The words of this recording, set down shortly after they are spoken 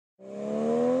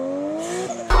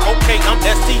Okay, I'm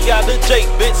STR Da J,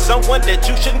 bitch, someone that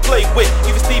you shouldn't play with.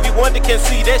 Even Stevie Wonder can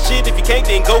see that shit. If you can't,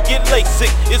 then go get LASIK.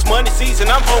 It's money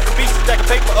season, I'm hungry beats, stacking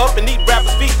paper up and eat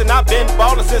rappers feasting. I've been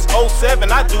ballin' since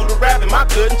 07. I do the rapping, my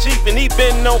cousin Chief, and he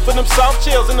been known for them soft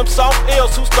chills and them soft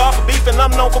L's who start for beef. And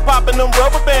I'm known for popping them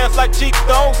rubber bands like cheap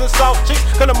thongs and soft cheeks.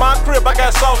 Come to my crib, I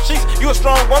got soft cheeks. You a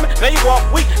strong woman, now you walk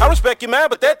weak. I respect you,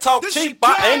 man, but that talk cheap.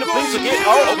 I ain't the police, so get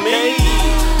off of me.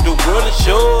 The world is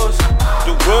yours,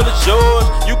 the world is yours.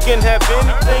 You can have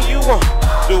anything you want.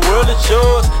 The world is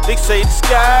yours. They say the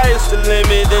sky is the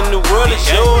limit and the world is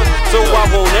yours. So I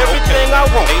want everything I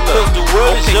want, cause the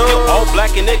world is yours. Still all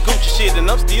black in that Gucci shit, and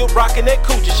I'm still rocking that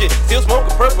coochie shit. Still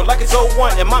smoking purple like it's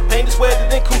 01, and my paint is wetter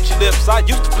than coochie lips. I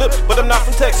used to flip, but I'm not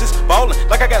from Texas. Ballin'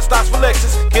 like I got stocks for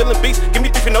Lexus. Killing beats, give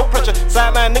me 3 for no pressure.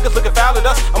 Sideline niggas looking foul at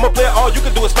us. I'm a player, all you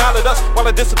can do is smile at us while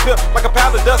I disappear like a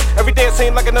pile of dust. Every day it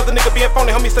seems like another nigga being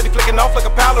phony. Homie steady flicking off like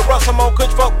a pile of rust. I'm on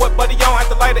kush, fuck what buddy on. Have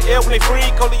to light the air when they free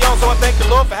Coleon. So I thank the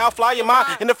Lord for how fly am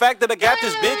I, and the fact that I got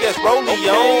this big ass rollie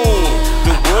on.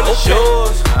 The world is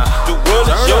yours, the world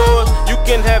is yours. You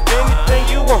can have anything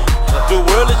you want. The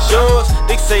world is yours.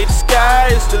 They say the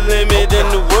sky is the limit and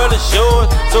the world is yours.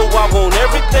 So I want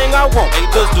everything I want,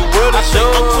 cause the world is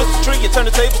yours. I'm twist the tree and turn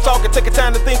the tables talking, taking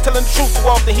time to think, telling the truth too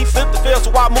often. He slipped the fail,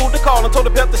 so I moved the call and told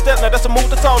the pep to step. Now that's a move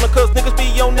to tall, cause niggas be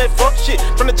on that fuck shit.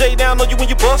 From the J down on you when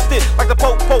you busted, like the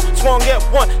poke swung at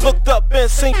one, looked up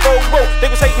and seen 4 row. They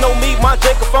was hating on me, my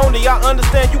Jacob phony. I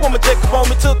understand you want my Jacob on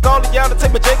me. Took all of y'all to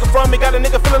take my Jacob from me. Got a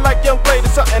nigga feeling like young Blade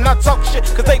or something. I talk shit,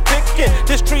 cause they pickin'.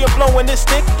 This tree I'm blowing, this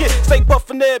stickin'. Stay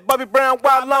buffin' that Bobby Brown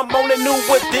while I'm on that new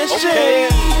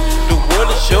edition. The world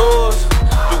is yours,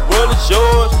 the world is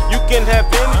yours. You can have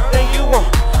anything you want.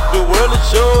 The world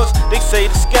is yours. They say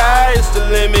the sky is the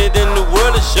limit and the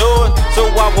world is yours. So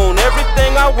I want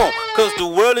everything I want, cause the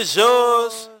world is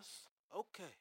yours.